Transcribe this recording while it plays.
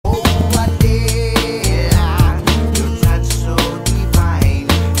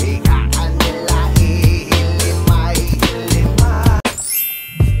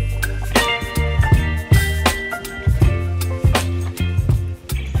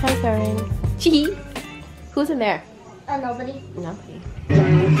Hi, Soren. Chee. Who's in there? Nobody. Nobody.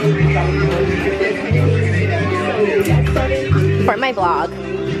 For my vlog.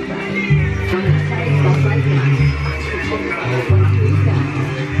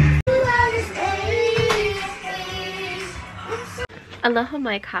 Aloha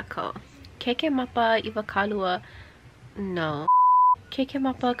Mai Kākou. Keke mapa iwa kalua. No. Keke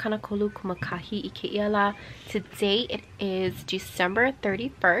mapa kanakolu kumakahi ike iala. Today it is December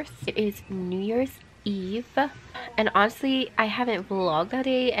 31st. It is New Year's Eve. And honestly, I haven't vlogged that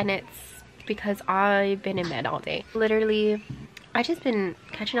day, and it's because I've been in bed all day. Literally, I just been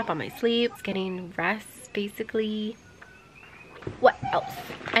catching up on my sleep, getting rest basically. What else?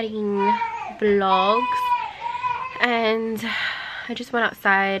 Editing vlogs. And I just went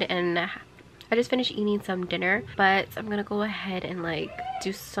outside and I just finished eating some dinner, but I'm gonna go ahead and like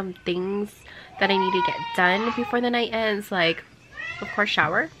do some things that I need to get done before the night ends. Like, of course,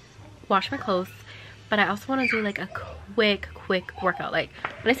 shower, wash my clothes, but I also want to do like a quick workout. Like,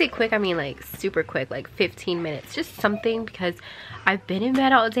 when I say quick, I mean like super quick, like 15 minutes, just something, because I've been in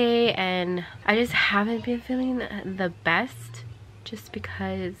bed all day and I just haven't been feeling the best, just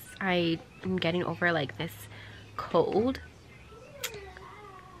because I am getting over like this cold.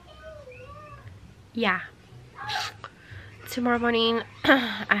 Yeah, tomorrow morning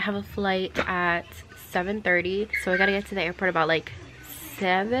I have a flight at 7:30, so I gotta get to the airport about like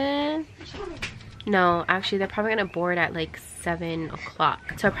 7. No, actually they're probably gonna board at like 7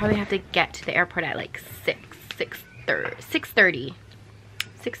 o'clock, so I probably have to get to the airport at like 6:30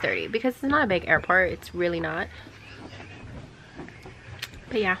 because it's not a big airport. It's really not.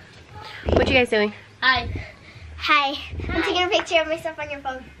 But yeah, what you guys doing? Hi. I'm taking a picture of myself on your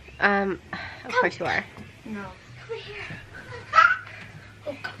phone. Of course you are. No. Over here.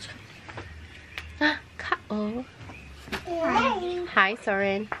 Oh, gosh. Ka-oh. Hi. Hi,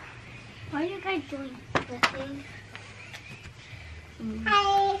 Soren. What are you guys doing? Nothing.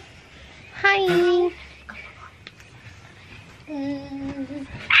 Hi. Hi.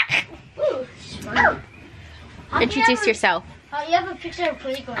 Introduce yourself. Oh, you have a picture of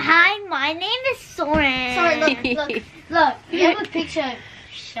Playground. Hi, my name is Soren. Sorry, look. You have a picture of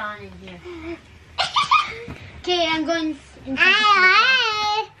Sean in here. Okay, I'm going.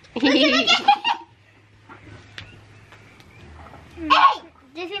 Hi. Hey,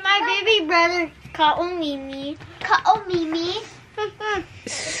 this is my baby brother, Ka'omimi. Ka'omimi.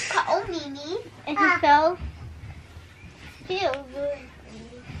 Ka'omimi. And he fell. Feel good.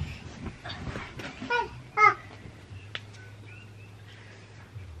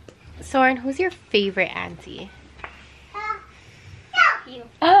 Soren, who's your favorite auntie? You.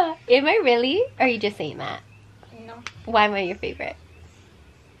 Am I really? Or are you just saying that? No. Why am I your favorite?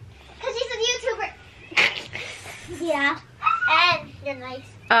 Because she's a YouTuber. Yeah. And you're nice.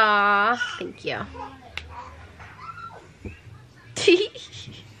 Aw, thank you.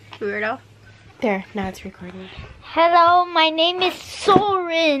 Weirdo. There, now it's recording. Hello, my name is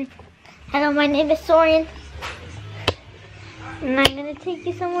Soren. Hello, my name is Soren. And I'm going to take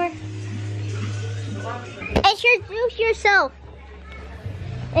you somewhere. Introduce yourself.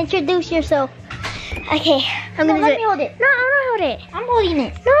 Introduce yourself. Okay, I'm going to let me hold it. No, I'm not hold it. I'm holding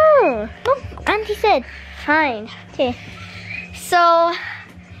it. No. Look, Auntie said. Fine. Okay. So,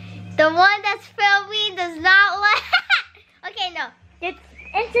 the one that's filming does not like... Okay, no.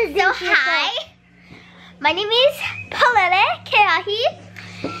 Introduce yourself. Hi. My name is Palele Keahi.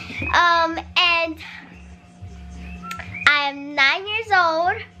 And I am 9 years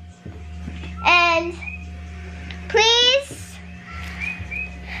old. And please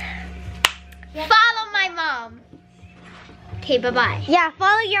follow my mom. Okay, bye-bye. Yeah,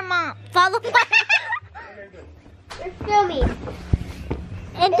 follow your mom. Follow my You're filming.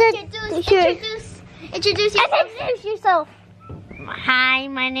 Introduce yourself. Hi,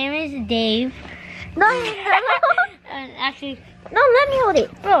 my name is Dave. No. Actually, no, let me hold it.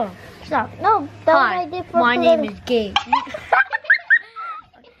 Bro, stop. No, that's what I did for my name is Gabe.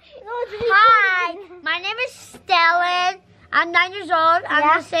 Hi, my name is Stellan. I'm 9 years old.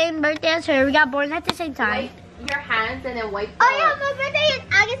 I'm the same birthday as her. We got born at the same time. Wipe your hands and then wipe the, Yeah, my birthday is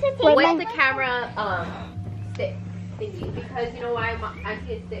August 15th. wipe the camera stick thingy, because you know why?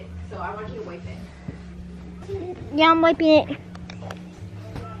 Auntie is sick, so I want you to wipe it. Yeah, I'm wiping it.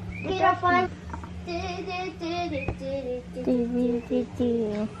 Get up on.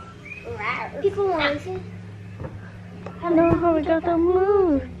 People want to listen. I know how we got the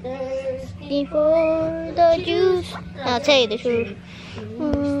move. Thirsty for the juice. I'll tell you the truth. Stick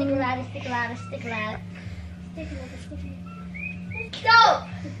louder, stick louder, stick louder. Stick louder, stick louder. Stop!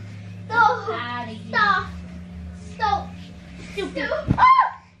 Stop! Stop! Stop! Stop!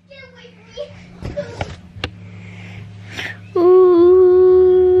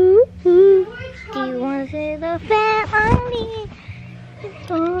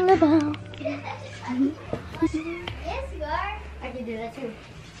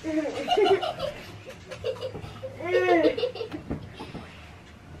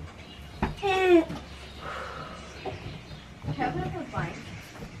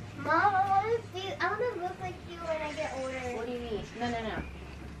 Mom, I want to look like you when I get older. What do you mean? No.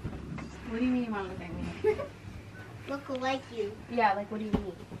 What do you mean you want to look like me? Look like you. Yeah, like what do you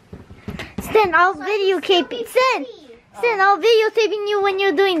mean? Stan, I'll videotaping. Stan, I'll videotaping you when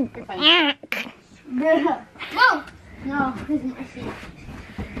you're doing. You're Whoa! No,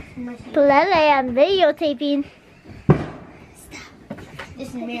 Plele, I'm videotaping. Stop.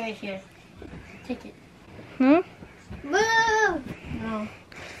 This mirror is here. Take it. Move! No.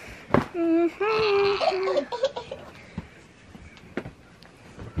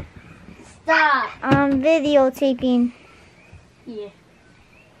 Stop. I'm videotaping. Yeah.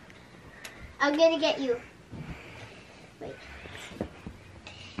 I'm gonna get you. Wait.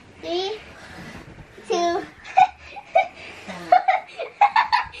 3, 2.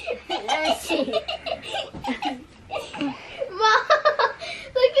 Let me see. Mom,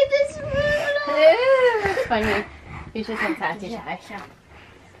 look at this photo. It's funny. You should send that to Shai.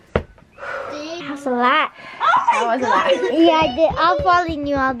 That's a lot. That was a lot. Yeah, I did. I'll follow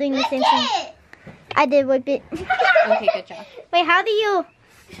you. I'll do the same thing. I did whip it. Okay, good job. Wait, how do you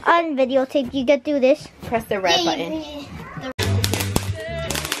videotape? You get through this? Press the red button.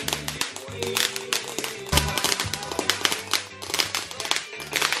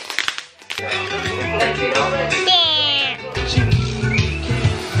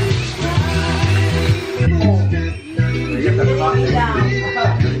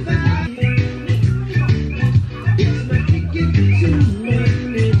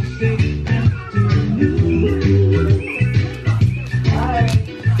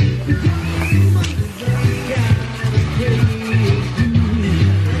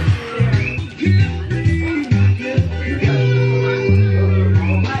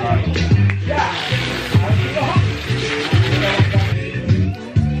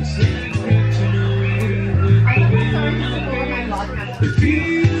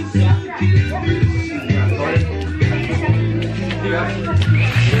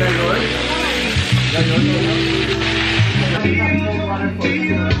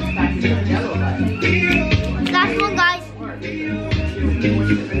 Last one, guys.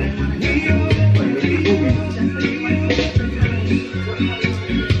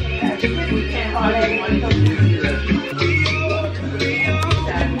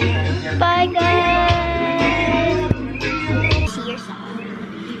 Bye, guys. See yourself.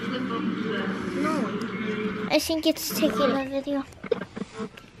 No. I think it's taking a video.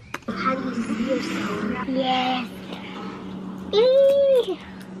 How do you see yourself? Yes. Eee.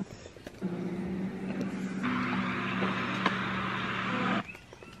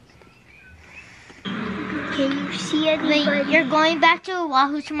 Can you see anybody? Wait, you're going back to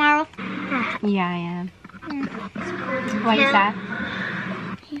Oahu tomorrow? Yeah, I am. Why is that?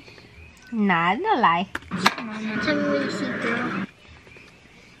 Nah, no lie. Tell me when you see girl.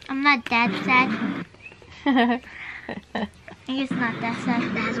 I'm not that sad. I guess not that sad.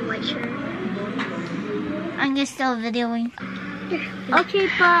 That has a white shirt. I'm just still videoing. Okay,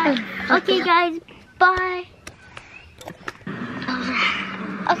 bye. Okay, guys, bye.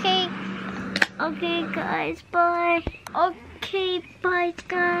 Okay. Okay, guys, bye. Okay, bye,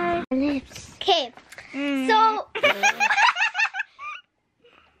 guys. Lips. Okay, so.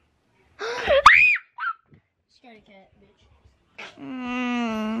 Scaredy cat, bitch.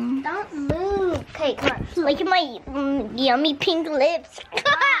 Don't move. Okay, come on. Look at my yummy pink lips.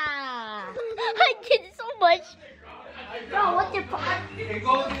 I did so much. Bro, what the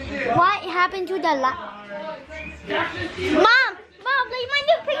fuck? What happened to the Mom, look at my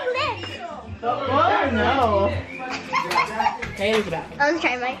new pink lips. Oh, no. Hey, back. I want to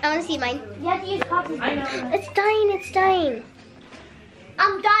try mine. I want to see mine. You have to use coffee. It's dying. It's dying.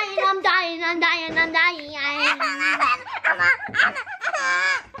 I'm dying. I'm dying. I'm dying. I'm dying.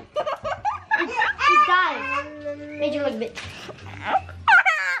 It's dying. Made you look big. Okay,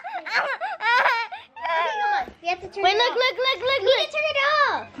 come on. We have to turn it off. Wait, look. We can turn it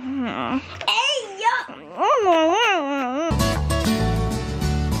off. Hey, yo.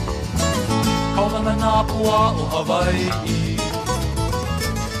 Kaulana nā pua o Hawai'i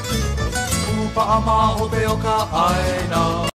Upa a mā o te o ka aina